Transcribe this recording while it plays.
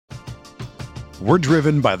We're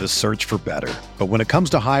driven by the search for better. But when it comes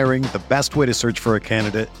to hiring, the best way to search for a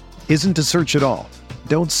candidate isn't to search at all.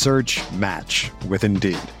 Don't search, match with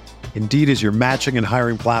Indeed. Indeed is your matching and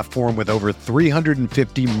hiring platform with over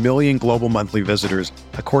 350 million global monthly visitors,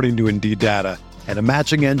 according to Indeed data, and a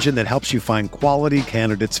matching engine that helps you find quality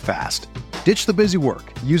candidates fast. Ditch the busy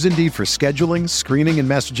work. Use Indeed for scheduling, screening, and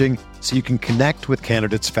messaging so you can connect with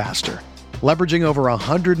candidates faster. Leveraging over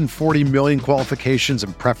 140 million qualifications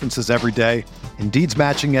and preferences every day, Indeed's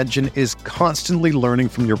matching engine is constantly learning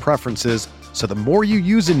from your preferences, so the more you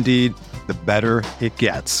use Indeed, the better it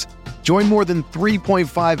gets. Join more than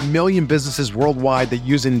 3.5 million businesses worldwide that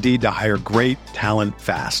use Indeed to hire great talent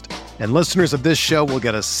fast. And listeners of this show will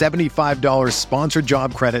get a $75 sponsored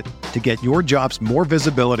job credit to get your jobs more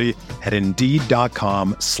visibility at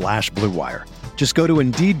Indeed.com/Blue Wire. Just go to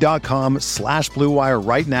Indeed.com/Blue Wire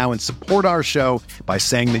right now and support our show by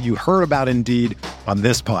saying that you heard about Indeed on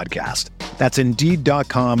this podcast. That's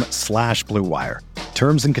Indeed.com/Blue Wire.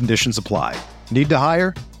 Terms and conditions apply. Need to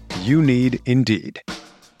hire? You need Indeed.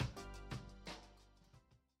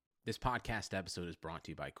 This podcast episode is brought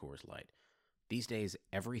to you by Coors Light. These days,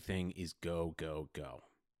 everything is go, go, go.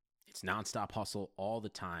 It's nonstop hustle all the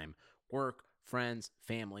time. Work, friends,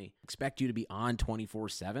 family, expect you to be on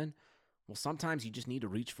 24/7. Well, sometimes you just need to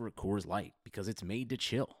reach for a Coors Light because it's made to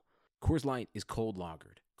chill. Coors Light is cold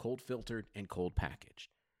lagered, cold filtered, and cold packaged.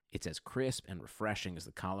 It's as crisp and refreshing as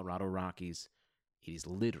the Colorado Rockies. It is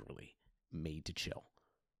literally made to chill.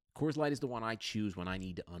 Coors Light is the one I choose when I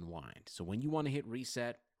need to unwind. So when you want to hit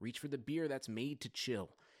reset, reach for the beer that's made to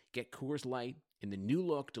chill. Get Coors Light in the new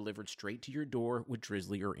look delivered straight to your door with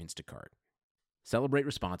Drizzly or Instacart. Celebrate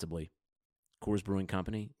responsibly. Coors Brewing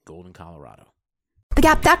Company, Golden, Colorado. The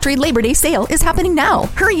Gap Factory Labor Day sale is happening now.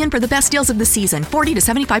 Hurry in for the best deals of the season. 40 to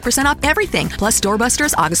 75% off everything. Plus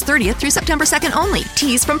doorbusters August 30th through September 2nd only.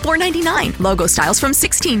 Tees from $4.99. Logo styles from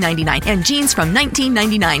 $16.99. And jeans from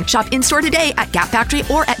 $19.99. Shop in-store today at Gap Factory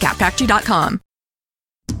or at gapfactory.com.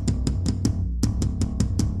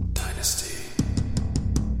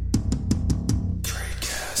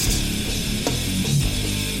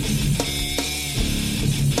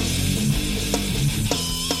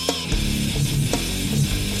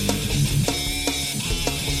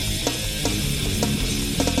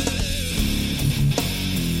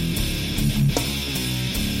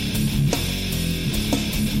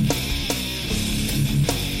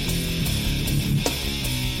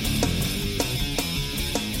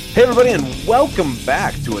 Hey everybody, and welcome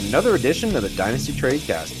back to another edition of the Dynasty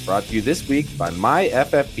Tradecast, brought to you this week by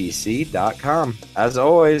myffpc.com. As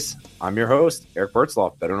always, I'm your host, Eric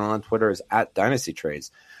Bertzloff, better known on Twitter as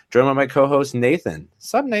 @DynastyTrades. Joined by my co-host, Nathan.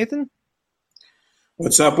 What's up, Nathan?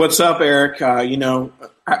 What's up, Eric? I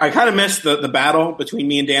kind of missed the battle between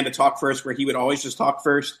me and Dan to talk first, where he would always just talk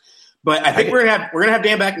first. But I think we're gonna have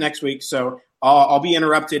Dan back next week, so I'll be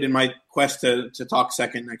interrupted in my quest to talk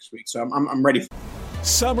second next week. So I'm ready.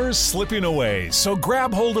 Summer's slipping away, so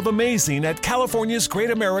grab hold of amazing at California's Great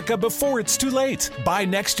America before it's too late. Buy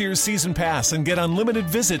next year's season pass and get unlimited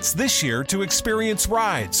visits this year to experience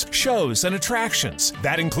rides, shows, and attractions.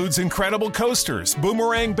 That includes incredible coasters,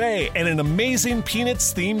 Boomerang Bay, and an amazing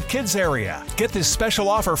Peanuts-themed kids area. Get this special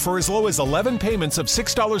offer for as low as 11 payments of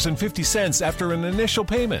 $6.50 after an initial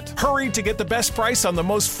payment. Hurry to get the best price on the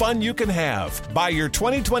most fun you can have. Buy your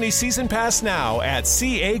 2020 season pass now at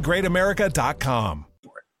cagreatamerica.com.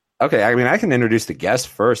 Okay, I mean, I can introduce the guest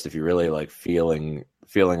first if you're really like feeling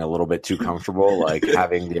a little bit too comfortable, like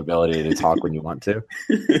having the ability to talk when you want to.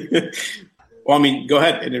 Well, I mean, go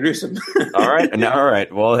ahead, introduce him. All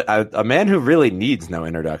right. Well, a man who really needs no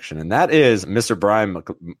introduction, and that is Mr. Brian.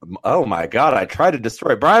 Oh my God, I tried to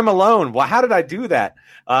destroy Brian Malone. Well, how did I do that?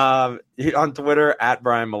 On Twitter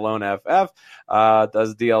 @Brian Malone FF,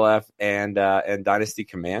 does DLF and Dynasty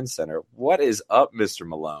Command Center. What is up, Mr.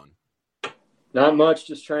 Malone? Not much,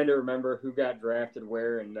 just trying to remember who got drafted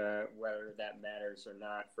where and whether that matters or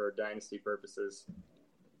not for dynasty purposes.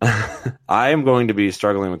 I am going to be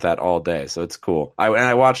struggling with that all day, so it's cool.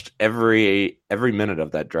 I watched every minute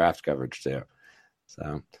of that draft coverage too.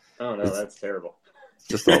 So, oh no, that's terrible.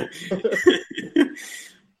 Just in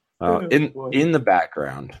the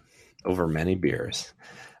background over many beers.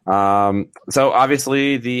 So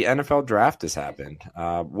obviously the NFL draft has happened.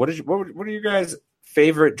 What are you guys'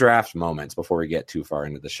 favorite draft moments before we get too far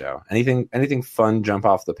into the show? Anything fun jump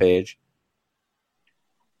off the page?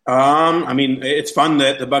 I mean, it's fun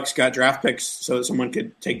that the Bucs got draft picks so that someone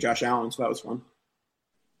could take Josh Allen, so that was fun.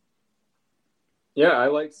 Yeah, I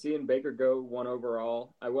liked seeing Baker go 1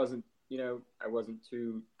 overall. I wasn't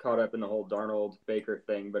too caught up in the whole Darnold Baker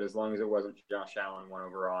thing, but as long as it wasn't Josh Allen 1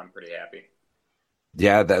 overall, I'm pretty happy.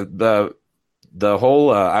 Yeah, the the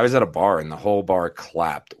whole I was at a bar and the whole bar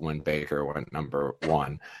clapped when Baker went number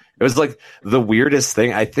 1. It was like the weirdest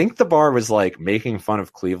thing. I think the bar was like making fun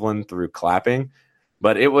of Cleveland through clapping,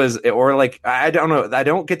 but I don't know. I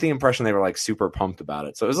don't get the impression they were like super pumped about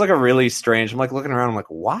it. So it was like a really strange. I'm like looking around. I'm like,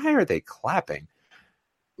 why are they clapping?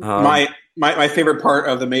 My favorite part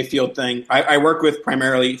of the Mayfield thing, I work with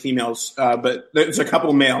primarily females, but there's a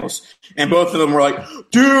couple males, and both of them were like,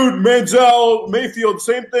 dude, Manziel, Mayfield,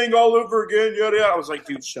 same thing all over again, yada yada. I was like,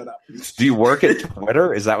 dude, shut up. Do you work at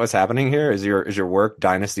Twitter? Is that what's happening here? Is your work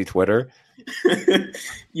Dynasty Twitter?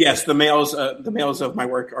 Yes, the males of my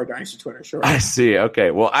work are Dynasty Twitter, sure. I see. Okay.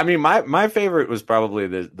 Well, I mean, my favorite was probably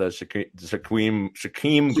the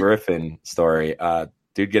Shaquem Griffin story.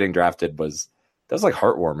 Dude getting drafted was like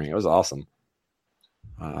heartwarming. It was awesome.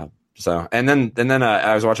 And then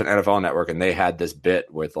I was watching NFL Network and they had this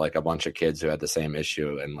bit with like a bunch of kids who had the same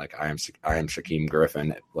issue and like I am Shaquem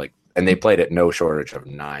Griffin, like, and they played it no shortage of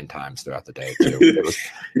 9 times throughout the day too.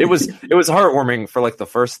 It was heartwarming for like the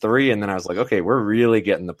first 3, and then I was like, okay, we're really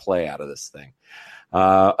getting the play out of this thing.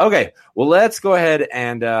 Okay, well, let's go ahead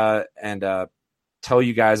and tell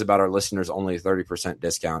you guys about our listeners only 30%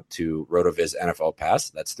 discount to RotoViz NFL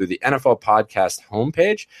Pass. That's through the NFL Podcast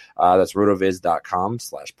homepage. That's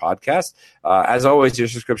rotoviz.com/podcast. As always, your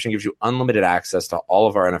subscription gives you unlimited access to all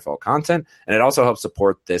of our NFL content, and it also helps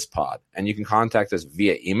support this pod. And you can contact us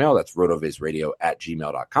via email. That's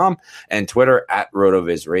rotovizradio@gmail.com and Twitter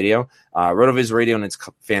 @rotovizradio. RotoViz Radio and its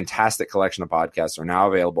fantastic collection of podcasts are now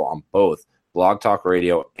available on both Blog Talk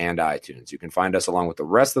Radio and iTunes. You can find us along with the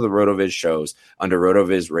rest of the RotoViz shows under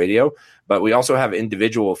RotoViz Radio, but we also have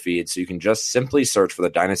individual feeds, so you can just simply search for the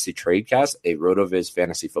Dynasty Tradecast, a RotoViz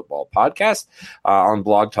fantasy football podcast, on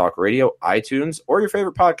Blog Talk Radio, iTunes, or your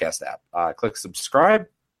favorite podcast app. Click subscribe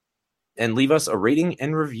and leave us a rating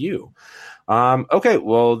and review. Okay,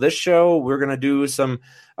 well, this show, we're going to do some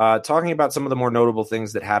talking about some of the more notable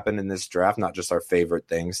things that happened in this draft, not just our favorite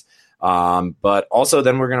things. But also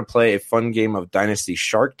then we're going to play a fun game of Dynasty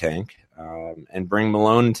Shark Tank and bring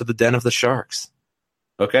Malone into the den of the sharks.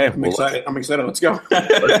 Okay. I'm excited. Let's go.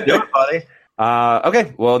 Let's do it, buddy.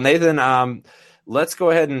 Okay. Well, Nathan, let's go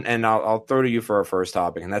ahead and I'll throw to you for our first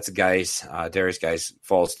topic, and that's Geis. Darius Geis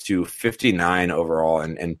falls to 59 overall,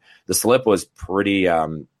 and the slip was pretty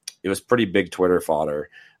it was pretty big Twitter fodder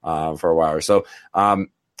for a while or so.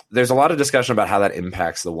 There's a lot of discussion about how that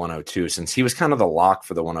impacts the 102, since he was kind of the lock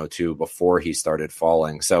for the 102 before he started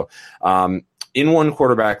falling. So in one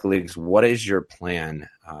quarterback leagues, what is your plan?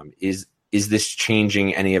 Is this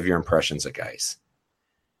changing any of your impressions of Geis?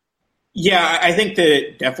 Yeah, I think that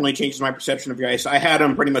it definitely changes my perception of Geis. I had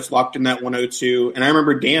him pretty much locked in that 102, and I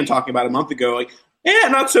remember Dan talking about a month ago, like, yeah,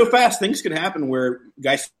 not so fast. Things could happen where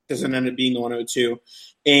Geis doesn't end up being the 102.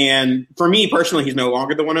 And for me personally, he's no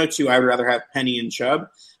longer the 102. I would rather have Penny and Chubb.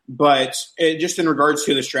 But just in regards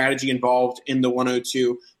to the strategy involved in the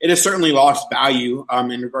 102, it has certainly lost value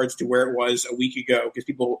in regards to where it was a week ago, because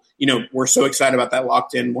people, were so excited about that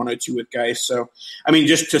locked-in 102 with Geis. So, I mean,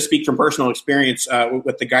 just to speak from personal experience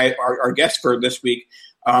with the guy, our guest for this week,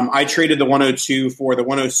 I traded the 102 for the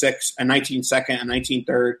 106, a 19 second, a 19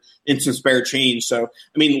 third, and some spare change. So,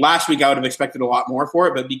 I mean, last week I would have expected a lot more for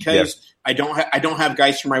it, but because I don't have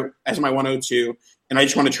Geis as my 102, and I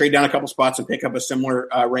just want to trade down a couple spots and pick up a similar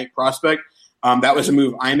ranked prospect, that was a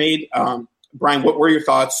move I made. Brian, what were your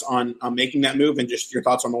thoughts on making that move, and just your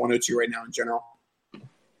thoughts on the 102 right now in general?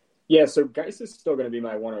 Yeah, so Geis is still going to be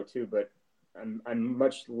my 102, but I'm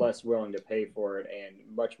much less willing to pay for it and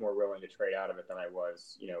much more willing to trade out of it than I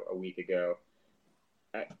was, a week ago.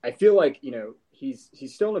 I feel like, he's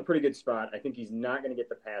still in a pretty good spot. I think he's not going to get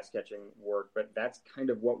the pass catching work, but that's kind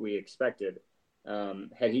of what we expected.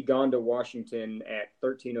 Had he gone to Washington at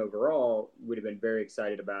 13 overall, we'd have been very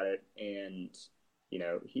excited about it. And,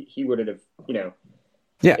 he would have,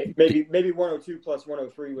 maybe 102 plus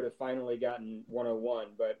 103 would have finally gotten 101,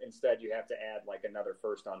 but instead you have to add like another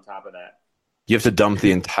first on top of that. You have to dump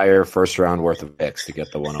the entire first round worth of picks to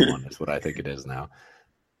get the 101 is what I think it is now.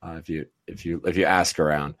 If you ask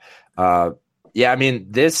around. I mean,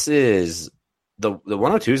 this is the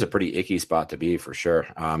 102 is a pretty icky spot to be for sure.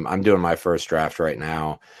 I'm doing my first draft right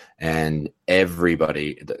now, and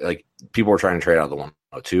everybody, like, people were trying to trade out of the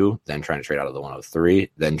 102, then trying to trade out of the 103,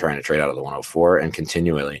 then trying to trade out of the 104, and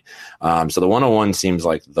continually. So the 101 seems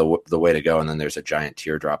like the way to go, and then there's a giant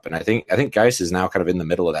teardrop. And I think Geis is now kind of in the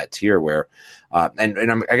middle of that tier where, I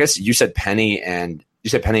guess you said Penny and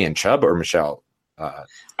Chubb or Michelle.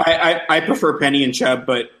 I prefer Penny and Chubb,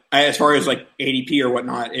 but as far as like ADP or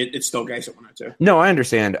whatnot, it's still Geis at 102. No, I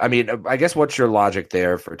understand. I mean, I guess what's your logic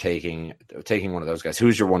there for taking one of those guys?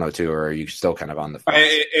 Who's your 102, or are you still kind of on the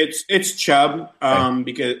fence? It's Chubb,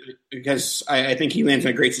 because I think he lands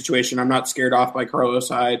in a great situation. I'm not scared off by Carlos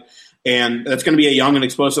Hyde, and that's going to be a young and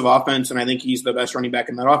explosive offense, and I think he's the best running back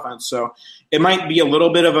in that offense. So it might be a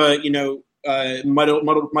little bit of a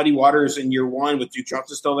muddy waters in year one with Duke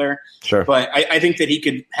Johnson still there. Sure. But I think that he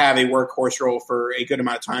could have a workhorse role for a good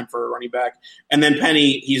amount of time for a running back. And then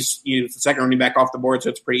Penny, he's the second running back off the board, so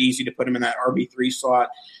it's pretty easy to put him in that RB3 slot.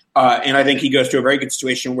 And I think he goes to a very good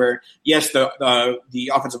situation where, yes, the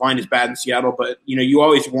offensive line is bad in Seattle, but you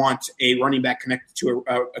always want a running back connected to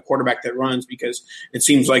a quarterback that runs, because it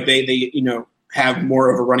seems like they have more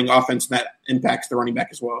of a running offense, and that impacts the running back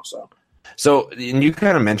as well. So, and you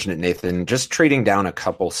kind of mentioned it, Nathan, just trading down a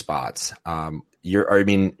couple spots.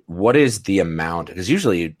 What is the amount? Because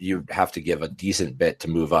usually you have to give a decent bit to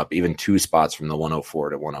move up, even 2 spots from the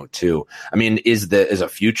 104 to 102. I mean, is a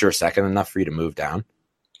future second enough for you to move down?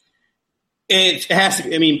 It has to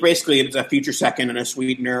be. I mean, basically, it's a future second and a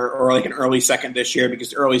sweetener, or like an early second this year, because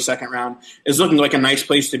the early second round is looking like a nice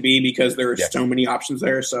place to be because there are so many options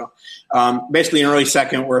there. So basically, an early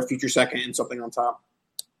second or a future second and something on top.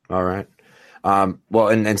 All right. Well,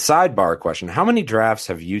 and sidebar question: how many drafts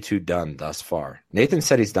have you two done thus far? Nathan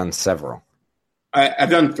said he's done several. I've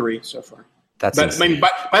done 3 so far. That's but I mean,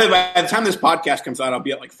 by the time this podcast comes out, I'll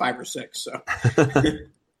be at like 5 or 6. So.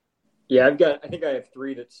 Yeah, I think I have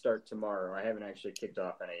 3 that start tomorrow. I haven't actually kicked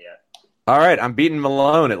off any yet. All right, I'm beating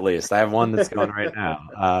Malone at least. I have 1 that's going right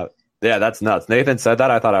now. Yeah, that's nuts. Nathan said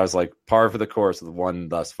that. I thought I was like par for the course with 1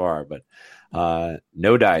 thus far, but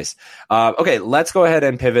no dice. Okay, let's go ahead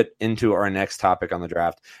and pivot into our next topic on the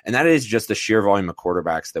draft, and that is just the sheer volume of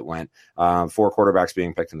quarterbacks that went. 4 quarterbacks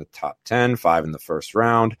being picked in the top 10, 5 in the first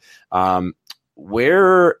round.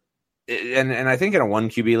 And I think in a 1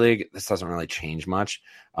 QB league, this doesn't really change much.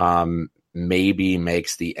 Maybe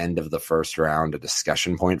makes the end of the first round a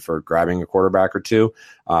discussion point for grabbing a quarterback or 2,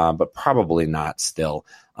 but probably not still.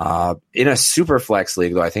 In a super flex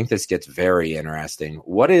league, though, I think this gets very interesting.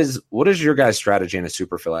 What is your guys' strategy in a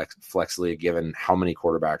super flex league, given how many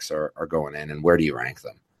quarterbacks are going in, and where do you rank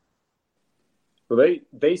them? Well,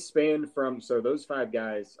 they span from, so those 5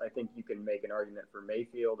 guys, I think you can make an argument for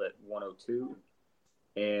Mayfield at 102,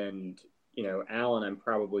 and Allen, I'm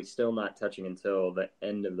probably still not touching until the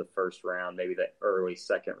end of the first round, maybe the early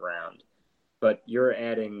second round. But you're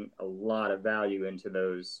adding a lot of value into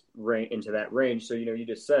that range. So, you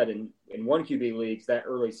just said in 1 QB leagues, that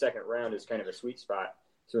early second round is kind of a sweet spot.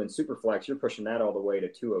 So in Superflex, you're pushing that all the way to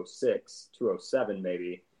 206, 207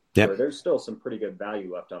 maybe. Yep. So there's still some pretty good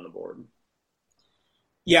value left on the board.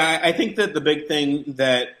 Yeah, I think that the big thing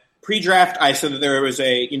that pre-draft, I said that there was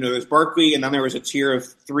there's Barkley, and then there was a tier of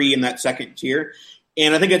 3 in that second tier.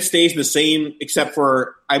 And I think it stays the same, except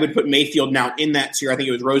for I would put Mayfield now in that tier. I think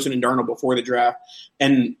it was Rosen and Darnold before the draft.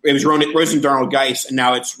 And it was Rosen, Darnold, Geis, and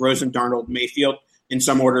now it's Rosen, Darnold, Mayfield in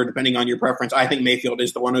some order, depending on your preference. I think Mayfield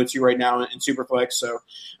is the 102 right now in Superflex. So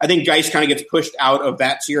I think Geis kind of gets pushed out of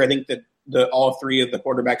that tier. I think that all 3 of the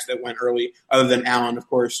quarterbacks that went early, other than Allen, of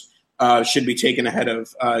course, should be taken ahead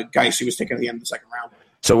of Geis, who was taken at the end of the second round.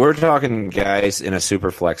 So we're talking guys in a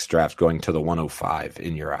super flex draft going to the 105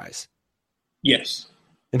 in your eyes. Yes.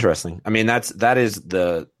 Interesting. I mean, that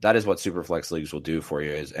is what super flex leagues will do for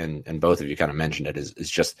you and both of you kind of mentioned it is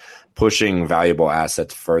just pushing valuable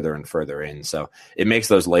assets further and further in. So it makes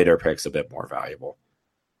those later picks a bit more valuable.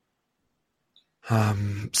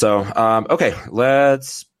 Okay,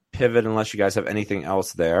 let's pivot unless you guys have anything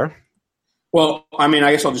else there. Well, I mean,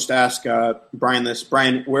 I guess I'll just ask Brian this.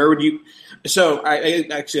 Brian, where would you – so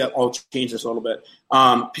I'll change this a little bit.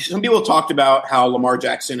 Some people talked about how Lamar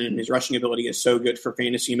Jackson and his rushing ability is so good for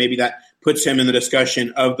fantasy. Maybe that puts him in the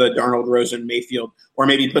discussion of the Darnold, Rosen, Mayfield, or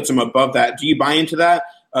maybe puts him above that. Do you buy into that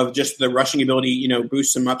of just the rushing ability,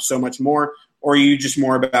 boosts him up so much more? Or are you just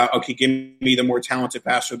more about, okay, give me the more talented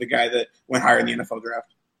passer, the guy that went higher in the NFL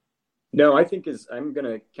draft? No, I think I'm going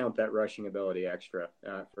to count that rushing ability extra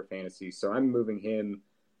for fantasy. So I'm moving him.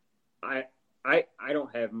 I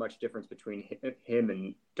don't have much difference between him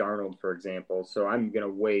and Darnold, for example. So I'm going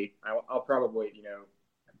to wait. I'll probably,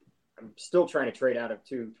 I'm still trying to trade out of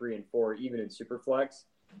 2, 3, and 4, even in Superflex.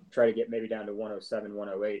 Try to get maybe down to 107,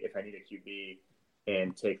 108 if I need a QB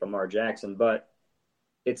and take Lamar Jackson. But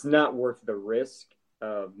it's not worth the risk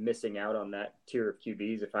of missing out on that tier of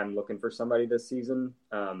QBs if I'm looking for somebody this season.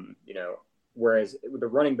 Whereas with the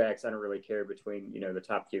running backs, I don't really care between, the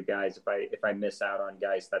top few guys. If I miss out on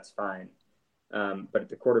guys, that's fine. But at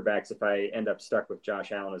the quarterbacks, if I end up stuck with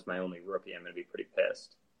Josh Allen as my only rookie, I'm going to be pretty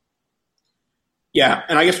pissed. Yeah,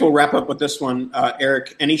 and I guess we'll wrap up with this one.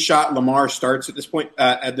 Eric, any shot Lamar starts at this point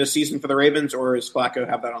at this season for the Ravens, or does Flacco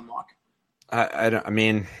have that on lock? I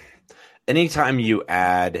mean, anytime you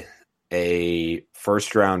add a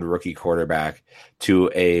first-round rookie quarterback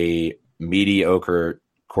to a mediocre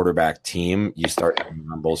quarterback team, you start getting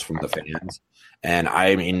rumbles from the fans. And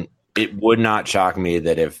I mean, it would not shock me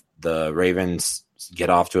that if the Ravens get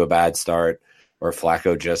off to a bad start or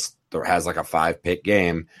Flacco just has like a 5-pick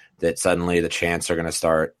game, that suddenly the Chants are going to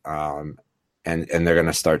start and they're going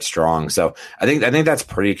to start strong. So I think that's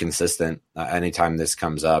pretty consistent anytime this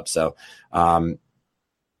comes up. So I'd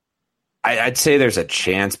say there's a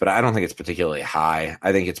chance, but I don't think it's particularly high.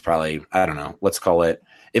 I think it's probably, I don't know, let's call it,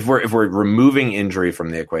 if we're removing injury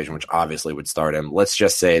from the equation, which obviously would start him, let's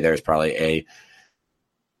just say there's probably a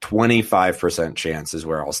 25% chance is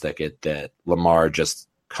where I'll stick it, that Lamar just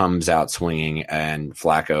comes out swinging and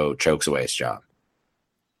Flacco chokes away his job.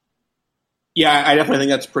 Yeah, I definitely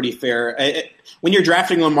think that's pretty fair. When you're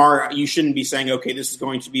drafting Lamar, you shouldn't be saying, okay, this is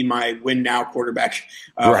going to be my win now quarterback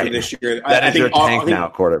for this year. That is your tank now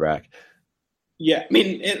quarterback. Yeah, I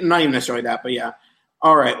mean, not even necessarily that, but yeah.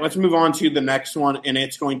 All right, let's move on to the next one, and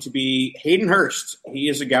it's going to be Hayden Hurst. He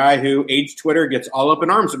is a guy who Age Twitter gets all up in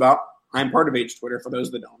arms about. I'm part of Age Twitter, for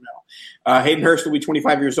those that don't know. Hayden Hurst will be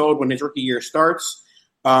 25 years old when his rookie year starts.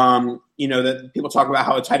 That people talk about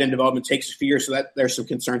how a tight end development takes a few years, so that there's some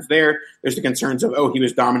concerns there. There's the concerns of, he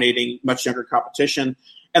was dominating much younger competition.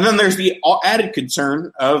 And then there's the added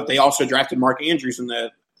concern of they also drafted Mark Andrews in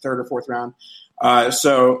the 3rd or 4th round.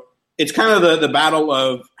 So it's kind of the battle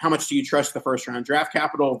of how much do you trust the first-round draft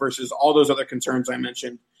capital versus all those other concerns I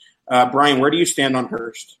mentioned. Brian, where do you stand on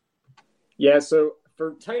Hurst? Yeah, so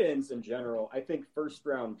for tight ends in general, I think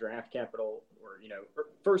first-round draft capital or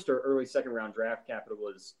first or early second-round draft capital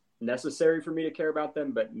is necessary for me to care about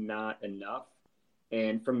them, but not enough.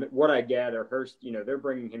 And from what I gather, Hurst, they're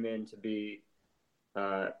bringing him in to be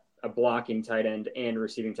a blocking tight end and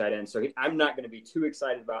receiving tight end. So I'm not going to be too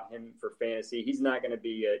excited about him for fantasy. He's not going to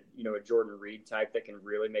be a Jordan Reed type that can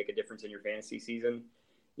really make a difference in your fantasy season.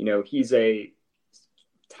 He's a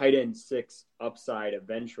tight end 6 upside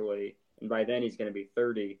eventually, and by then he's going to be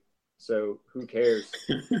 30. So who cares?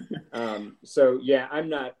 So yeah, I'm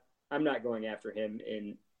not going after him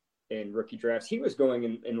in rookie drafts. He was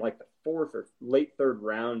going in like the 4th or late 3rd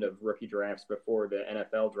round of rookie drafts before the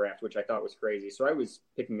NFL draft, which I thought was crazy. So I was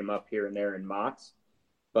picking him up here and there in mocks.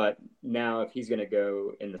 But now if he's going to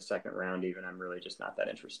go in the 2nd round even, I'm really just not that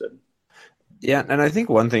interested. Yeah, and I think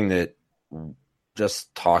one thing that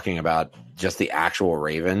just talking about just the actual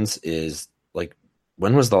Ravens is like,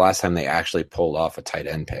 when was the last time they actually pulled off a tight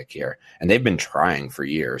end pick here? And they've been trying for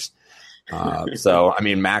years. So, I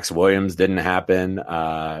mean, Max Williams didn't happen.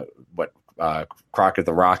 Crockett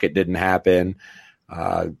the Rocket didn't happen.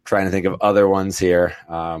 Trying to think of other ones here.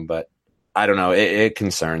 But I don't know. It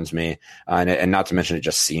concerns me. And not to mention, it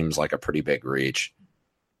just seems like a pretty big reach.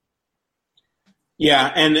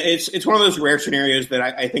 Yeah, and it's one of those rare scenarios that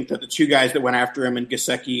I think that the two guys that went after him, and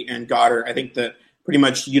Gesicki and Goddard, I think that pretty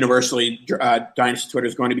much universally Dynasty Twitter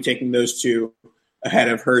is going to be taking those two ahead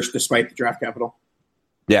of Hurst despite the draft capital.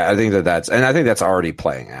 Yeah, I think that's already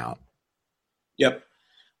playing out. Yep.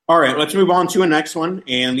 All right, let's move on to a next one.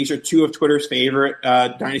 And these are two of Twitter's favorite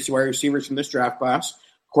Dynasty wide receivers from this draft class.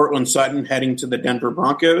 Cortland Sutton heading to the Denver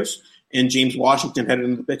Broncos and James Washington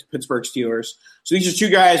heading to the Pittsburgh Steelers. So these are two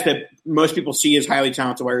guys that most people see as highly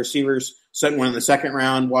talented wide receivers. Sutton went in the 2nd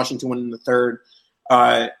round, Washington went in the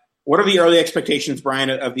 3rd. What are the early expectations,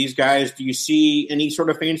 Brian, of these guys? Do you see any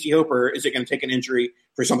sort of fantasy hope, or is it going to take an injury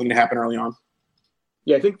for something to happen early on?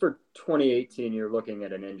 Yeah, I think for 2018, you're looking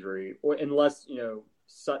at an injury, or unless,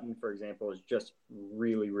 Sutton, for example, is just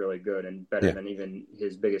really, really good and better than even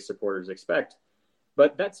his biggest supporters expect.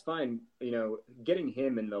 But that's fine. Getting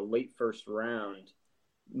him in the late 1st round,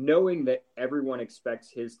 knowing that everyone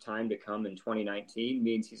expects his time to come in 2019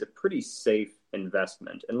 means he's a pretty safe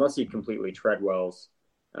investment. Unless he completely Treadwells,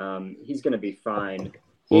 he's going to be fine.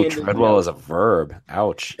 Well, Treadwell is a verb.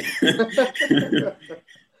 Ouch.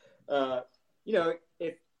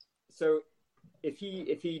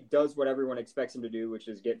 If he does what everyone expects him to do, which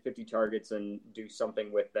is get 50 targets and do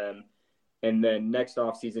something with them, and then next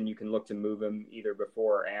offseason you can look to move him either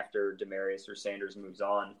before or after Demaryius or Sanders moves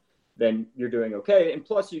on, then you're doing okay. And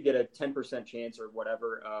plus you get a 10% chance or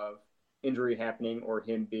whatever of injury happening or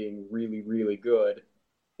him being really, really good,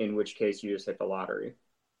 in which case you just hit the lottery.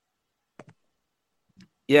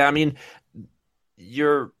 Yeah, I mean,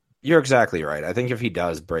 you're exactly right. I think if he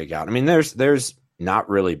does break out, I mean, there's not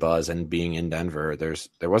really buzz, and being in Denver,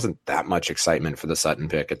 there wasn't that much excitement for the Sutton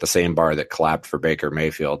pick at the same bar that clapped for Baker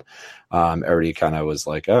Mayfield. Everybody kind of was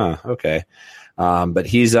like, oh, okay. But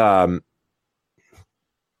he's got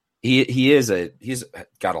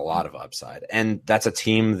a lot of upside, and that's a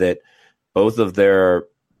team that both of their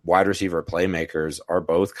wide receiver playmakers are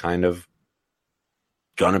both kind of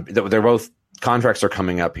they're both contracts are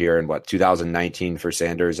coming up here in 2019 for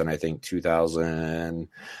Sanders, and I think 2000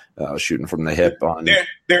 shooting from the hip on.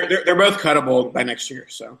 They're both cuttable by next year.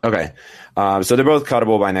 So okay, so they're both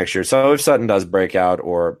cuttable by next year. So if Sutton does break out,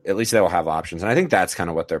 or at least they'll have options, and I think that's kind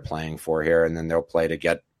of what they're playing for here. And then they'll play to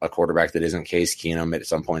get a quarterback that isn't Case Keenum at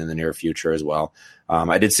some point in the near future as well.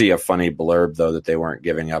 I did see a funny blurb though that they weren't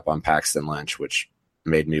giving up on Paxton Lynch, which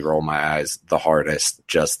made me roll my eyes the hardest.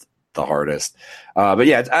 But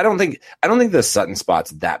yeah, I don't think the Sutton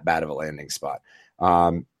spot's that bad of a landing spot.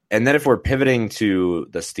 And then if we're pivoting to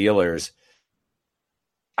the Steelers,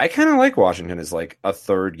 I kind of like Washington as like a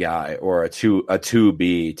third guy or a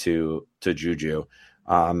 2B to Juju.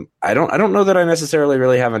 I don't know that I necessarily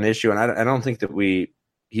really have an issue, and I don't think that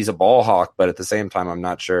he's a ball hawk, but at the same time, I'm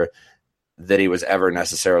not sure that he was ever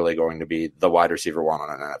necessarily going to be the wide receiver one on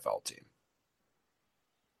an NFL team.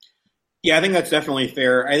 Yeah, I think that's definitely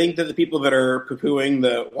fair. I think that the people that are poo-pooing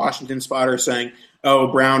the Washington spot are saying,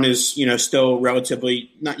 "Oh, Brown is still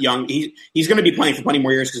relatively not young. He's going to be playing for plenty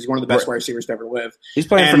more years because he's one of the best wide receivers to ever live. He's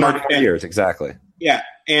playing for more years, exactly. Yeah,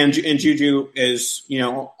 and Juju is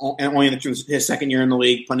only in his second year in the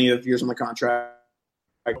league, plenty of years on the contract.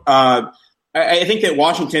 I think that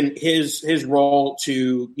Washington, his role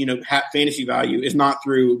to have fantasy value is not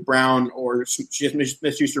through Brown or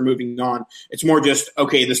Smith-Schuster moving on. It's more just the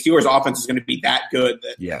Steelers' offense is going to be that good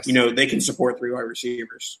that they can support 3 wide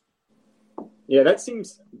receivers. Yeah, that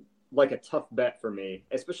seems like a tough bet for me,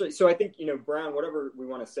 especially. So I think Brown, whatever we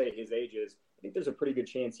want to say his age is, I think there's a pretty good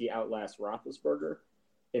chance he outlasts Roethlisberger.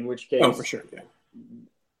 In which case, for sure, yeah.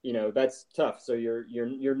 That's tough. So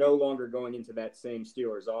you're no longer going into that same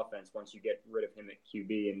Steelers offense once you get rid of him at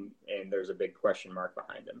QB, and there's a big question mark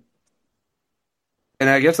behind him. And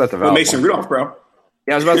I guess that's the Mason Rudolph, bro.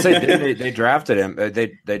 Yeah, I was about to say they drafted him.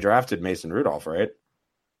 They drafted Mason Rudolph, right?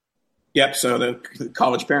 Yep. So the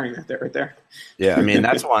college pairing right there. Yeah, I mean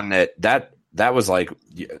that's one that was like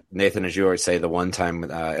Nathan, as you always say, the one time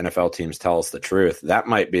NFL teams tell us the truth. That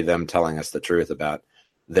might be them telling us the truth about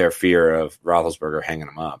their fear of Roethlisberger hanging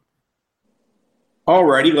them up.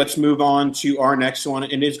 Alrighty, let's move on to our next one,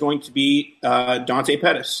 and it's going to be Dante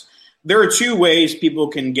Pettis. There are 2 ways people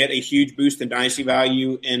can get a huge boost in dynasty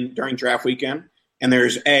value during draft weekend, and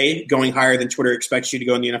there's A, going higher than Twitter expects you to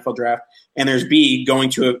go in the NFL draft, and there's B, going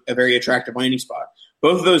to a very attractive landing spot.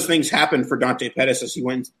 Both of those things happened for Dante Pettis as he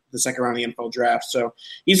went the second round of the NFL draft. So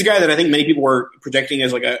he's a guy that I think many people were projecting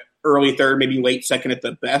as like a early third, maybe late second at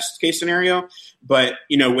the best case scenario. But,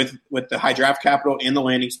 with the high draft capital and the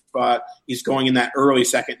landing spot, he's going in that early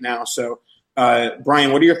second now. So,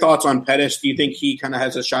 Brian, what are your thoughts on Pettis? Do you think he kind of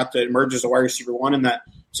has a shot to emerge as a wide receiver one in that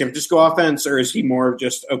San Francisco offense, or is he more of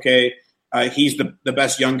just, he's the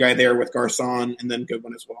best young guy there with Garcon and then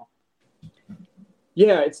Goodwin as well?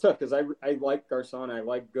 Yeah, it's tough because I like Garcon, I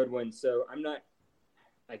like Goodwin, so I'm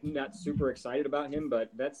not super excited about him, but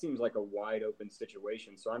that seems like a wide open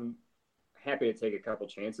situation. So I'm happy to take a couple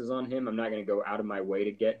chances on him. I'm not going to go out of my way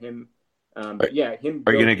to get him. But yeah, him.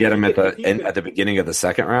 Are you going to get him at the beginning of the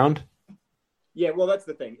second round? Yeah, well, that's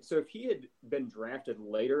the thing. So if he had been drafted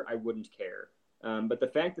later, I wouldn't care. But the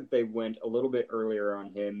fact that they went a little bit earlier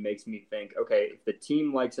on him makes me think, okay, if the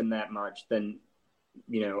team likes him that much, then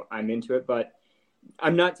I'm into it. But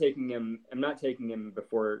I'm not taking him. I'm not taking him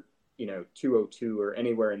before 202 or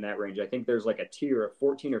anywhere in that range. I think there's like a tier of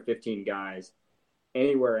 14 or 15 guys.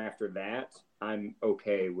 Anywhere after that, I'm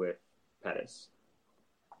okay with Pettis.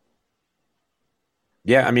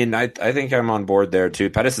 Yeah, I mean, I think I'm on board there too.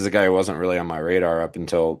 Pettis is a guy who wasn't really on my radar up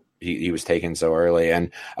until he was taken so early,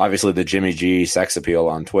 and obviously the Jimmy G sex appeal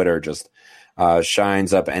on Twitter just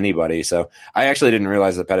shines up anybody. So I actually didn't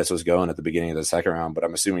realize that Pettis was going at the beginning of the second round, but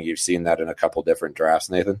I'm assuming you've seen that in a couple different drafts,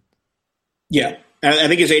 Nathan. Yeah, I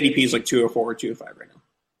think his ADP is like 204 or 205 right now.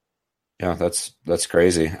 Yeah, that's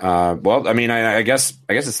crazy. Well, I mean, I guess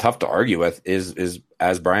it's tough to argue with. Is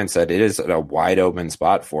as Brian said, it is a wide open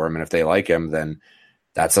spot for him, and if they like him, then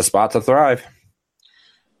that's a spot to thrive.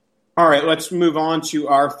 All right, let's move on to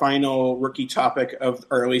our final rookie topic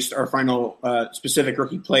or at least our final specific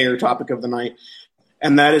rookie player topic of the night,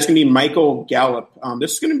 and that is going to be Michael Gallup.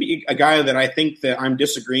 This is going to be a guy that I think that I'm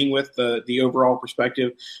disagreeing with the overall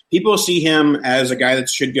perspective. People see him as a guy that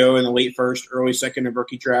should go in the late first, early second of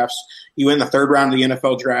rookie drafts. He went in the third round of the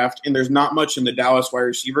NFL draft, and there's not much in the Dallas wide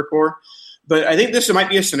receiver core. But I think this might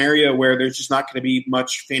be a scenario where there's just not going to be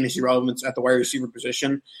much fantasy relevance at the wide receiver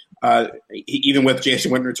position, even with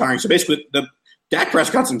Jason Witten retiring. So basically, Dak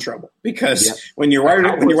Prescott's in trouble because when your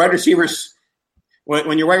wide receivers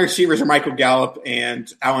are Michael Gallup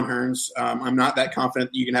and Allen Hurns, I'm not that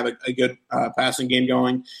confident that you can have a good passing game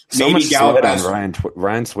going. So maybe much Gallup has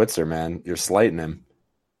Ryan Switzer, man. You're slighting him.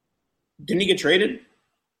 Didn't he get traded?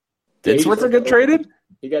 Did Switzer get traded?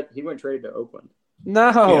 He went traded to Oakland.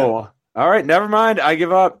 No. Yeah. All right, never mind. I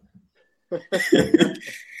give up.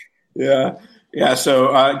 Yeah.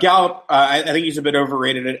 So Gallup, I think he's a bit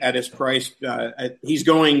overrated at his price. He's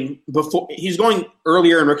going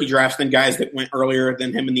earlier in rookie drafts than guys that went earlier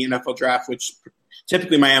than him in the NFL draft, which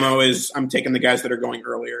typically my MO is I'm taking the guys that are going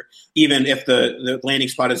earlier, even if the landing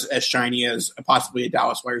spot is as shiny as possibly a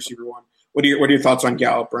Dallas wide receiver one. What are your thoughts on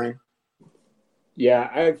Gallup, Brian?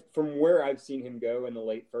 Yeah, from where I've seen him go in the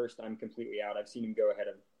late first, I'm completely out. I've seen him go ahead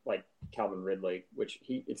of like Calvin Ridley, which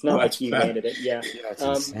it's not like he landed it. Yeah, that's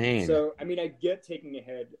insane. So I mean, I get taking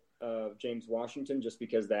ahead of James Washington just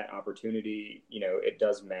because that opportunity, it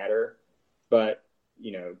does matter. But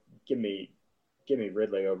give me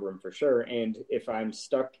Ridley over him for sure. And if I'm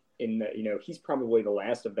stuck in the, he's probably the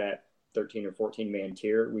last of that 13 or 14 man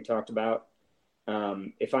tier we talked about.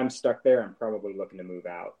 If I'm stuck there, I'm probably looking to move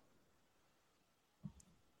out.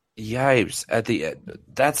 Yipes!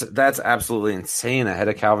 That's absolutely insane. Ahead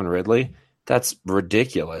of Calvin Ridley, that's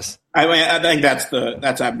ridiculous. I think that's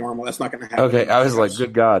abnormal. That's not going to happen. Okay, I was like,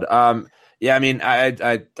 good God. Yeah, I mean,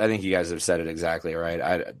 I think you guys have said it exactly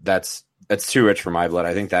right. That's too rich for my blood.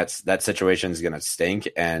 I think that situation is going to stink,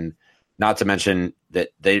 and not to mention that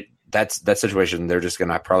situation. They're just going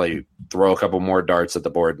to probably throw a couple more darts at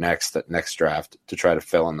the board next draft to try to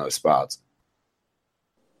fill in those spots.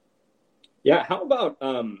 Yeah, how about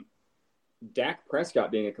Dak Prescott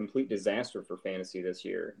being a complete disaster for fantasy this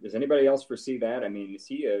year? Does anybody else foresee that? I mean, is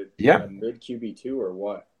he a mid QB2 or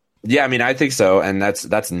what? Yeah, I mean, I think so, and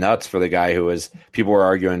that's nuts for the guy who people were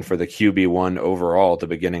arguing for the QB1 overall at the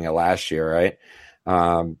beginning of last year, right?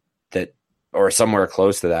 That or somewhere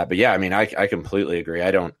close to that. But yeah, I mean, I completely agree. I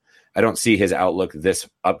don't see his outlook this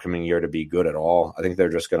upcoming year to be good at all. I think they're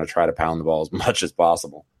just going to try to pound the ball as much as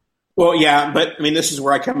possible. Well, yeah, but I mean, this is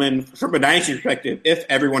where I come in from a dynasty perspective. If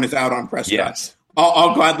everyone is out on Prescott, yes.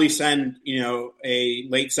 I'll gladly send a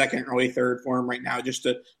late second, early third for him right now, just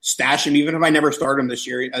to stash him. Even if I never start him this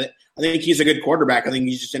year, I think he's a good quarterback. I think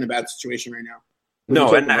he's just in a bad situation right now.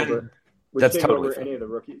 That's totally over any of the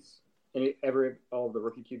rookies, all of the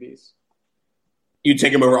rookie QBs. You'd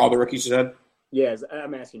take him over all the rookies, you said? Yes,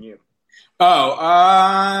 I'm asking you.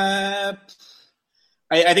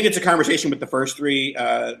 I think it's a conversation with the first three,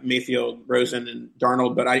 Mayfield, Rosen, and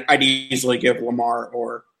Darnold, but I'd easily give Lamar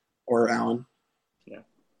or Allen. Yeah.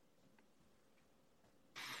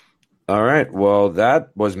 All right. Well, that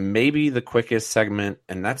was maybe the quickest segment,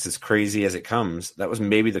 and that's as crazy as it comes. That was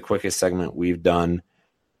maybe the quickest segment we've done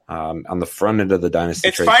on the front end of the Dynasty.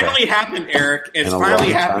 It's finally happened, Eric. It's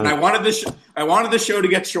finally happened. I wanted the show to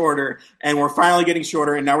get shorter, and we're finally getting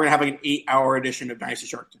shorter, and now we're going to have an 8-hour edition of Dynasty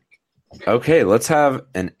Shark Tank. Okay, let's have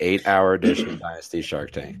an 8-hour edition of Dynasty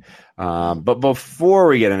Shark Tank. But before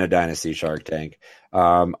we get into Dynasty Shark Tank,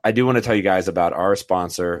 I do want to tell you guys about our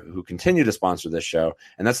sponsor who continue to sponsor this show,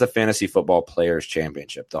 and that's the Fantasy Football Players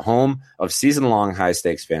Championship, the home of season-long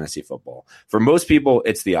high-stakes fantasy football. For most people,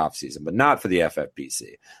 it's the offseason, but not for the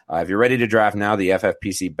FFPC. If you're ready to draft now, the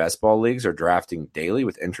FFPC Best Ball Leagues are drafting daily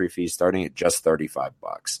with entry fees starting at just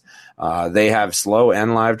 $35. They have slow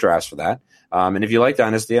and live drafts for that. And if you like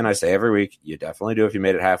Dynasty, and I say every week, you definitely do if you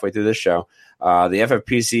made it halfway through this show, the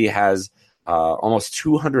FFPC has almost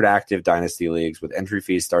 200 active Dynasty leagues with entry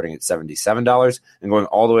fees starting at $77 and going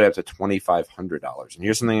all the way up to $2,500. And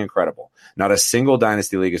here's something incredible. Not a single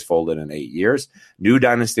Dynasty league is folded in 8 years. New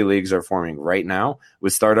Dynasty leagues are forming right now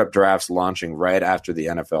with startup drafts launching right after the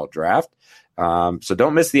NFL draft. So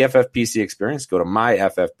don't miss the FFPC experience. Go to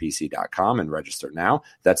myffpc.com and register now.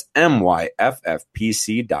 That's myffpc.com,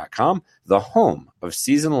 the home of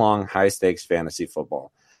season-long high-stakes fantasy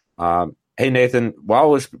football. Hey, Nathan, while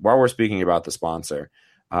we're speaking about the sponsor,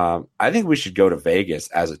 I think we should go to Vegas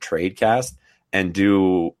as a trade cast and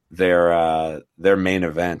do their main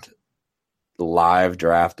event live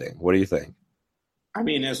drafting. What do you think? I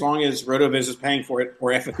mean, as long as RotoViz is paying for it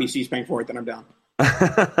or FFPC is paying for it, then I'm down.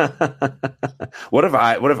 What if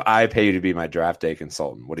I pay you to be my draft day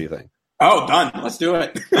consultant? What do you think? Oh, done. Let's do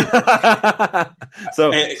it.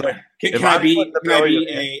 Can I be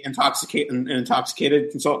an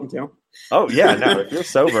intoxicated consultant too? Oh yeah, no. If you're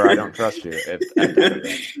sober, I don't trust you. There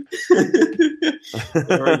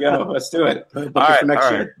we go. Let's do it. All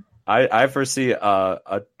right. I foresee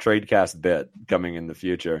a TradeCast bit coming in the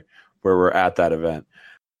future where we're at that event.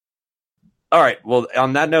 All right. Well,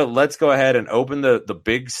 on that note, let's go ahead and open the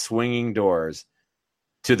big swinging doors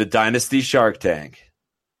to the Dynasty Shark Tank.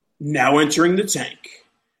 Now entering the tank,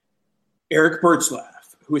 Eric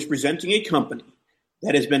Bertzlaff, who is presenting a company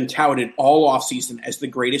that has been touted all offseason as the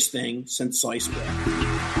greatest thing since sliced bread.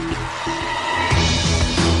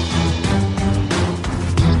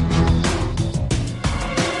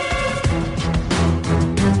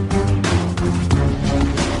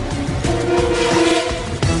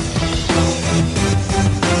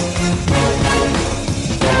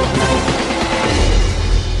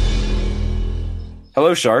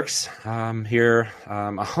 Hello, Sharks. I'm here,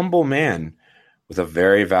 a humble man with a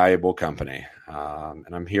very valuable company.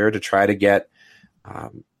 And I'm here to try to get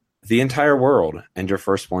the entire world and your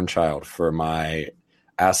firstborn child for my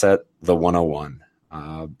asset, the 101.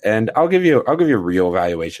 And I'll give you real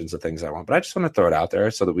valuations of things I want, but I just want to throw it out there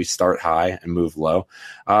so that we start high and move low.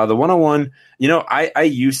 The 101, I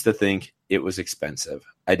used to think it was expensive.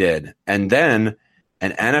 I did. And then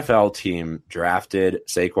an NFL team drafted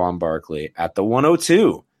Saquon Barkley at the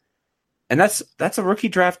 102. And that's a rookie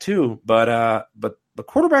draft too, but the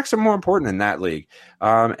quarterbacks are more important in that league.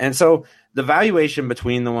 And so the valuation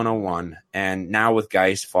between the 101 and now with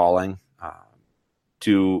Geis falling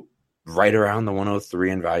to right around the 103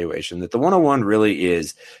 in valuation, that the 101 really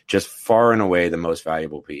is just far and away the most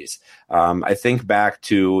valuable piece. I think back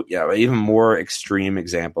to even more extreme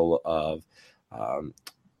example of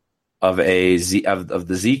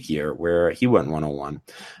the Zeke year where he went 101.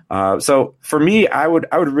 So for me, I would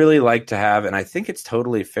really like to have, and I think it's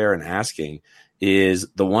totally fair in asking, is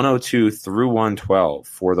the 102 through 112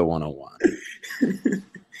 for the 101.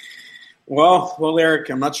 Well, Eric,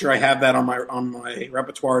 I'm not sure I have that on my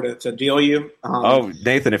repertoire to deal you.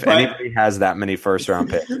 Nathan, if anybody has that many first round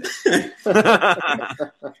picks,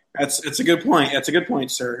 that's a good point. That's a good point,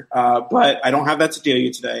 sir. But I don't have that to deal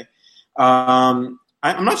you today. I'm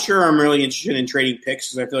not sure I'm really interested in trading picks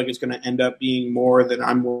because I feel like it's going to end up being more than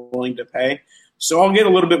I'm willing to pay. So I'll get a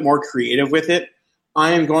little bit more creative with it.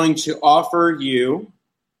 I am going to offer you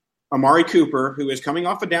Amari Cooper, who is coming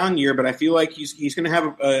off a down year, but I feel like he's going to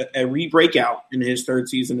have a re-breakout in his third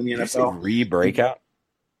season in the NFL. Re-breakout?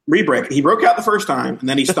 Re-break. He broke out the first time, and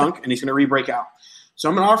then he stunk, and he's going to re-break out. So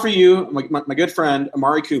I'm going to offer you, my good friend,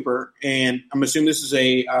 Amari Cooper, and I'm assuming this is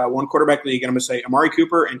a one-quarterback league, and I'm going to say Amari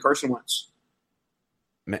Cooper and Carson Wentz.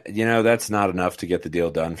 That's not enough to get the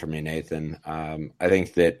deal done for me, Nathan. I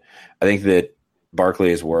think that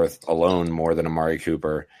Barkley is worth alone more than Amari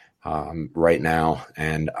Cooper right now,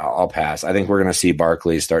 and I'll pass. I think we're going to see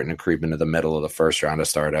Barkley starting to creep into the middle of the first round of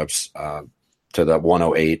startups to the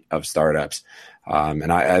 108 of startups,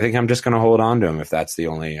 and I think I'm just going to hold on to him if that's the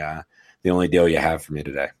only deal you have for me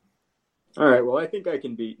today. All right. Well, I think I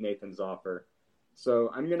can beat Nathan's offer.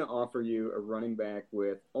 So I'm going to offer you a running back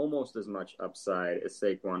with almost as much upside as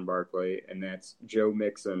Saquon Barkley, and that's Joe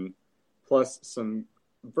Mixon, plus some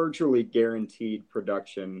virtually guaranteed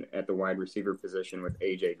production at the wide receiver position with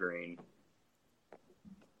A.J. Green.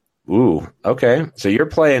 Ooh, okay. So you're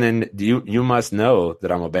playing in – you must know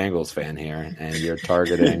that I'm a Bengals fan here, and you're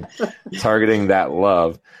targeting that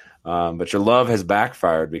love. But your love has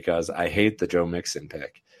backfired because I hate the Joe Mixon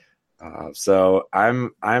pick. So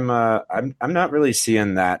I'm not really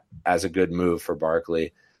seeing that as a good move for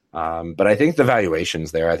Barkley. But I think the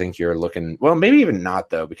valuation's there. I think you're looking, well, maybe even not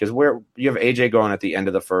though, because where you have AJ going at the end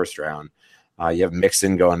of the first round, you have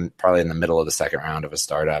Mixon going probably in the middle of the second round of a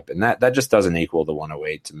startup. And that just doesn't equal the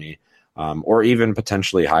 108 to me. Or even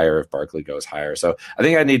potentially higher if Barkley goes higher. So I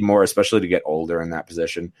think I need more, especially to get older in that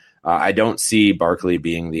position. I don't see Barkley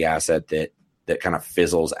being the asset that kind of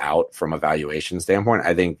fizzles out from a valuation standpoint.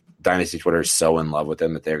 I think Dynasty Twitter is so in love with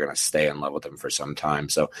him that they're going to stay in love with him for some time.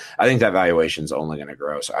 So I think that valuation is only going to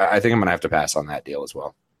grow. So I think I'm going to have to pass on that deal as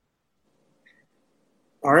well.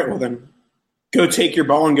 All right, well then, go take your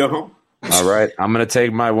ball and go home. All right, I'm going to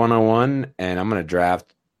take my 101 and I'm going to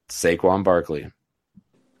draft Saquon Barkley.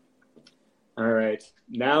 All right,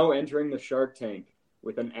 now entering the Shark Tank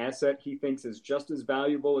with an asset he thinks is just as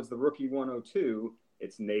valuable as the rookie 102,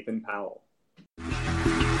 it's Nathan Powell.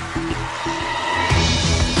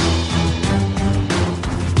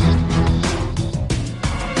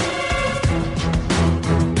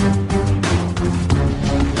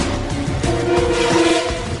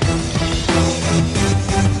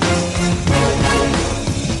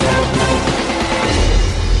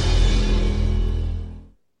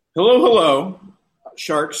 Hello,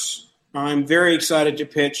 Sharks. I'm very excited to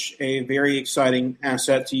pitch a very exciting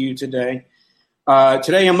asset to you today.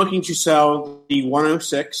 Today I'm looking to sell the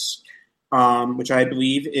 106, which I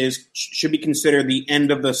believe should be considered the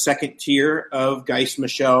end of the second tier of Geis,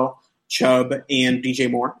 Michelle, Chubb, and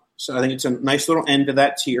DJ Moore. So I think it's a nice little end to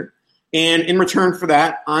that tier. And in return for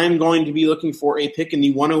that, I'm going to be looking for a pick in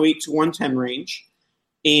the 108 to 110 range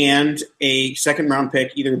and a second-round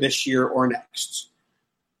pick either this year or next.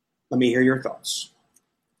 Let me hear your thoughts.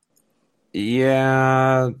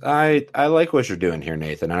 Yeah, I like what you're doing here,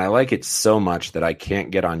 Nathan, and I like it so much that I can't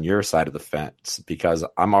get on your side of the fence because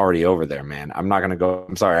I'm already over there, man. I'm not going to go.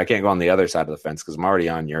 I'm sorry, I can't go on the other side of the fence because I'm already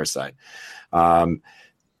on your side.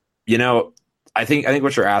 You know, I think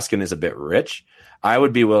what you're asking is a bit rich. I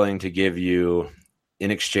would be willing to give you,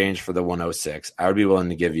 in exchange for the 106, I would be willing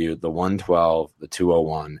to give you the 112, the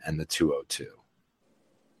 201, and the 202.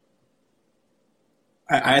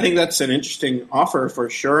 I think that's an interesting offer for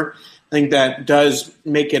sure. I think that does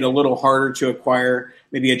make it a little harder to acquire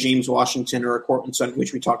maybe a James Washington or a Courtland Sutton,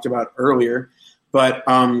 which we talked about earlier. But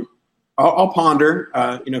I'll ponder.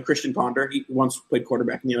 Christian Ponder. He once played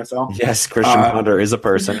quarterback in the NFL. Yes, Christian Ponder is a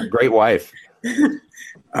person. A great wife.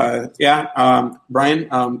 Brian,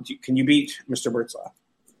 can you beat Mr. Bertzlaff?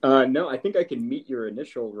 No, I think I can meet your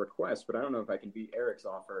initial request, but I don't know if I can beat Eric's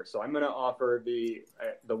offer. So I'm going to offer the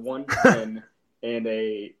 110 and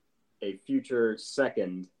a future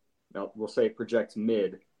second. Now, we'll say projects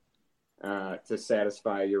mid to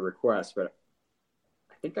satisfy your request, but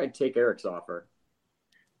I think I'd take Eric's offer.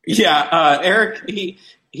 Yeah, Eric, he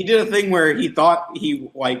did a thing where he thought he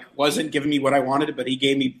wasn't giving me what I wanted, but he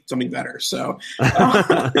gave me something better. So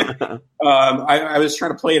I was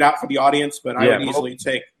trying to play it out for the audience, but I would easily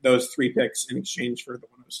take those 3 picks in exchange for the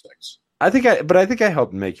 106. I think I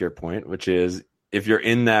helped make your point, which is if you're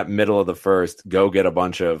in that middle of the first, go get a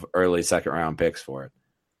bunch of early second round picks for it.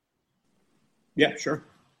 Yeah, sure.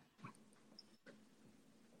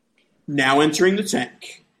 Now entering the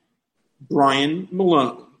tank, Brian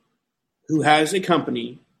Malone, who has a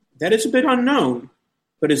company that is a bit unknown,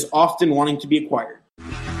 but is often wanting to be acquired.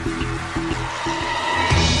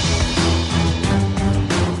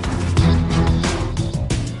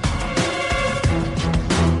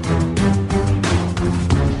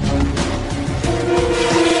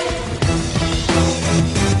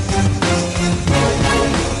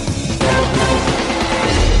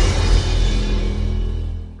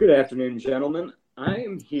 Good afternoon, gentlemen. I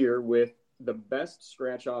am here with the best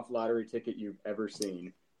scratch-off lottery ticket you've ever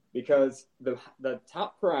seen because the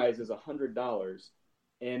top prize is $100,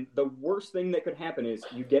 and the worst thing that could happen is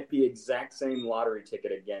you get the exact same lottery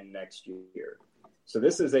ticket again next year. So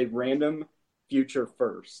this is a random future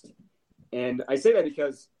first. And I say that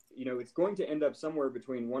because, it's going to end up somewhere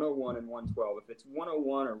between 101 and 112. If it's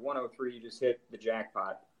 101 or 103, you just hit the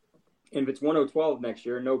jackpot. And if it's 112 next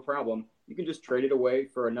year, no problem. You can just trade it away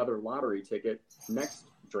for another lottery ticket next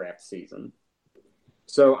draft season.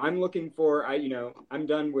 So I'm looking for, I'm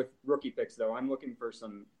done with rookie picks, though. I'm looking for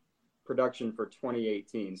some production for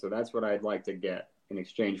 2018. So that's what I'd like to get in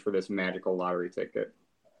exchange for this magical lottery ticket.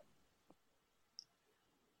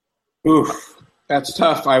 Oof, that's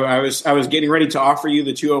tough. I was getting ready to offer you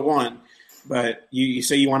the 201, but you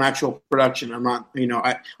say you want actual production. I'm not,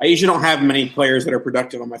 I usually don't have many players that are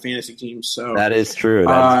productive on my fantasy team. So that is true.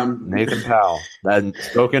 That's Nathan Powell.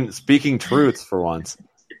 Speaking truths for once.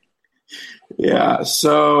 Yeah.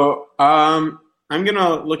 So I'm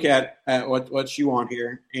gonna look at what you want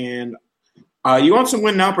here, and you want some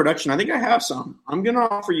win now production. I think I have some. I'm gonna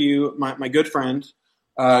offer you my good friend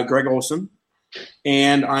Greg Olson,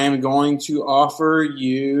 and I am going to offer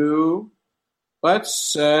you. Let's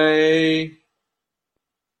say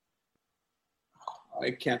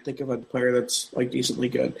I can't think of a player that's decently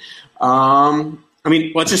good.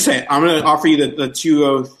 Let's just say it. I'm going to offer you the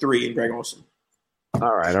 203 in Greg Olson.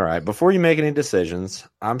 All right. Before you make any decisions,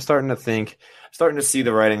 I'm starting to see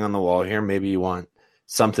the writing on the wall here. Maybe you want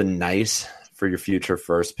something nice for your future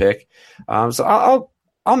first pick. So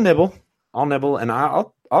I'll nibble, and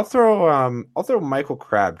I'll throw Michael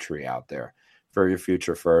Crabtree out there for your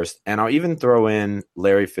future first, and I'll even throw in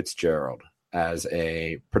Larry Fitzgerald as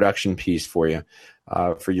a production piece for you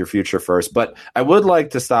for your future first. But I would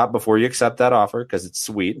like to stop before you accept that offer because it's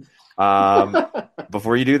sweet.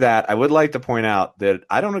 Before you do that, I would like to point out that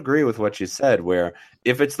I don't agree with what you said, where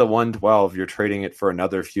if it's the 112, you're trading it for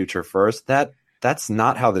another future first. That's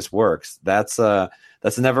not how this works. That's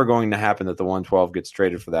never going to happen that the 112 gets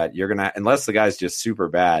traded for that. You're going to, unless the guy's just super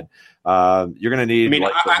bad, you're going to need.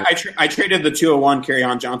 I traded the 201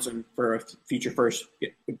 Kerryon Johnson for a future first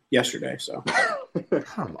yesterday. So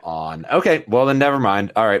come on. Okay. Well, then never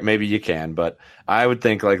mind. All right. Maybe you can, but I would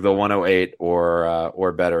think the 108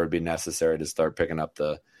 or better would be necessary to start picking up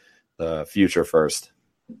the future first.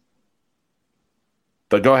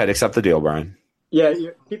 But go ahead. Accept the deal, Brian. Yeah,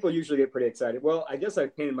 people usually get pretty excited. Well, I guess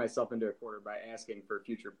I've painted myself into a corner by asking for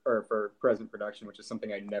future or for present production, which is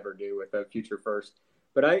something I never do with a future first.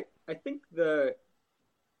 But I think the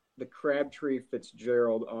Crabtree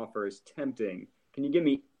Fitzgerald offer is tempting. Can you give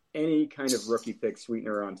me any kind of rookie pick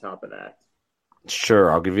sweetener on top of that?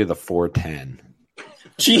 Sure, I'll give you the 410.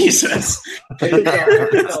 Jesus.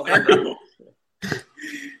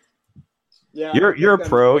 Yeah, you're a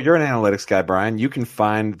pro. You're an analytics guy, Brian. You can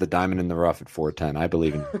find the diamond in the rough at 410. I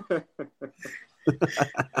believe in you.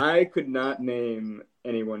 I could not name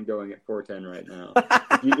anyone going at 410 right now.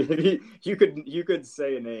 You could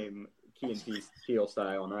say a name, Key and Peele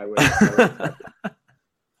style, and I would.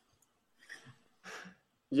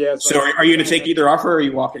 Yeah. So are you going to take either offer, or are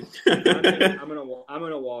you walking? I'm gonna walk. I'm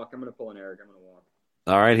gonna pull an Eric. I'm gonna walk.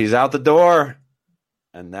 All right, he's out the door,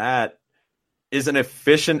 and that is an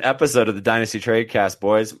efficient episode of the Dynasty Tradecast,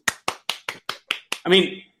 boys. I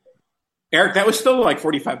mean, Eric, that was still like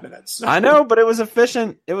 45 minutes. So. I know, but it was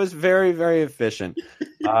efficient. It was very, very efficient.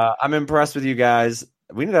 I'm impressed with you guys.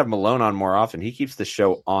 We need to have Malone on more often. He keeps the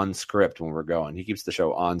show on script when we're going. He keeps the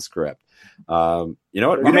show on script. You know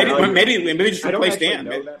what? Maybe just replace Dan.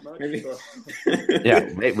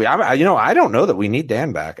 Yeah, I don't know that we need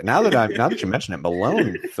Dan back. Now that you mention it,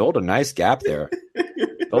 Malone filled a nice gap there.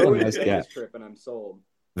 Vegas trip and I'm sold.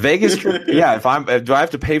 Vegas trip. Yeah. Do I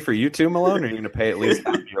have to pay for you too, Malone? Or are you going to pay at least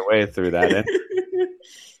half your way through that?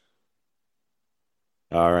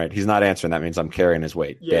 All right. He's not answering. That means I'm carrying his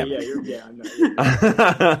weight. Yeah. Damn. I'm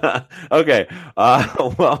not. Okay.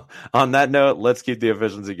 Well, on that note, let's keep the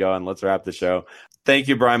efficiency going. Let's wrap the show. Thank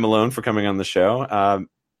you, Brian Malone, for coming on the show.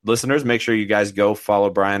 Listeners, make sure you guys go follow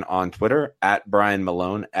Brian on Twitter at Brian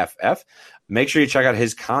Malone FF. Make sure you check out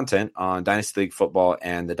his content on Dynasty League Football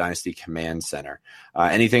and the Dynasty Command Center.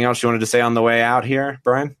 Anything else you wanted to say on the way out here,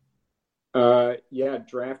 Brian? Yeah,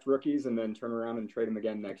 draft rookies and then turn around and trade them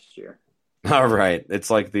again next year. All right. It's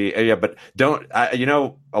like but don't,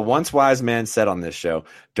 a once wise man said on this show,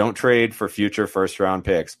 don't trade for future first round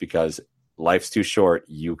picks because life's too short.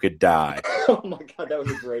 You could die. Oh my God. That was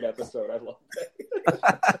a great episode. I love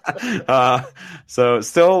that. So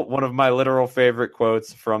still one of my literal favorite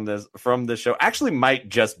quotes from this show. Actually might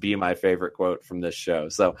just be my favorite quote from this show.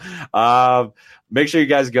 So make sure you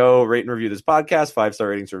guys go rate and review this podcast. 5-star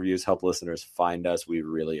ratings, reviews help listeners find us. We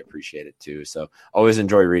really appreciate it too. So always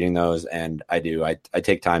enjoy reading those. And I do. I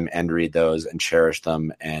take time and read those and cherish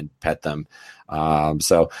them and pet them.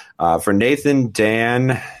 So for Nathan,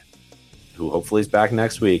 Dan, who hopefully is back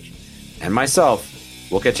next week, and myself,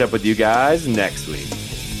 we'll catch up with you guys next week.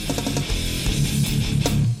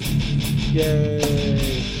 Yay.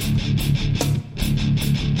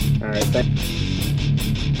 All right. Thanks.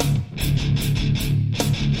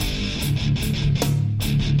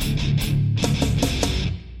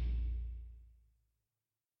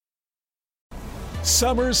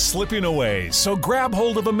 Summer's slipping away, so grab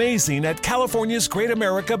hold of Amazing at California's Great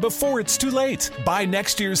America before it's too late. Buy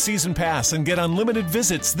next year's season pass and get unlimited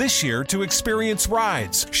visits this year to experience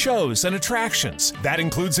rides, shows, and attractions. That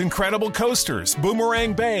includes incredible coasters,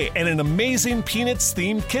 Boomerang Bay, and an amazing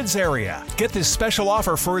Peanuts-themed kids area. Get this special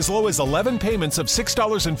offer for as low as 11 payments of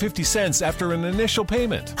 $6.50 after an initial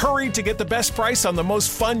payment. Hurry to get the best price on the most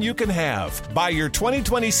fun you can have. Buy your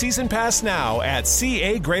 2020 season pass now at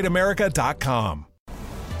cagreatamerica.com.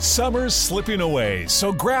 Summer's slipping away,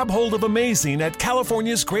 so grab hold of Amazing at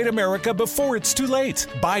California's Great America before it's too late.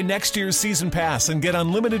 Buy next year's season pass and get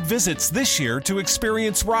unlimited visits this year to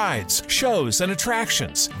experience rides, shows, and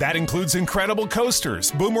attractions. That includes incredible coasters,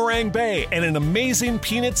 Boomerang Bay, and an amazing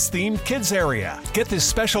Peanuts-themed kids area. Get this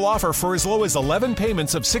special offer for as low as 11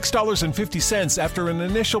 payments of $6.50 after an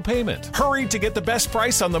initial payment. Hurry to get the best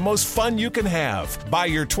price on the most fun you can have. Buy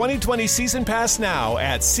your 2020 season pass now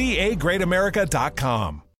at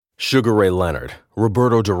cagreatamerica.com. Sugar Ray Leonard,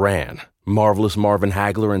 Roberto Duran, Marvelous Marvin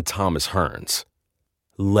Hagler, and Thomas Hearns.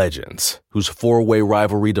 Legends, whose four-way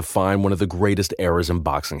rivalry defined one of the greatest eras in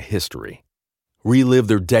boxing history. Relive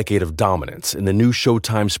their decade of dominance in the new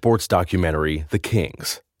Showtime sports documentary, The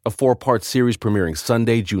Kings, a 4-part series premiering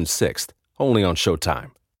Sunday, June 6th, only on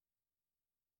Showtime.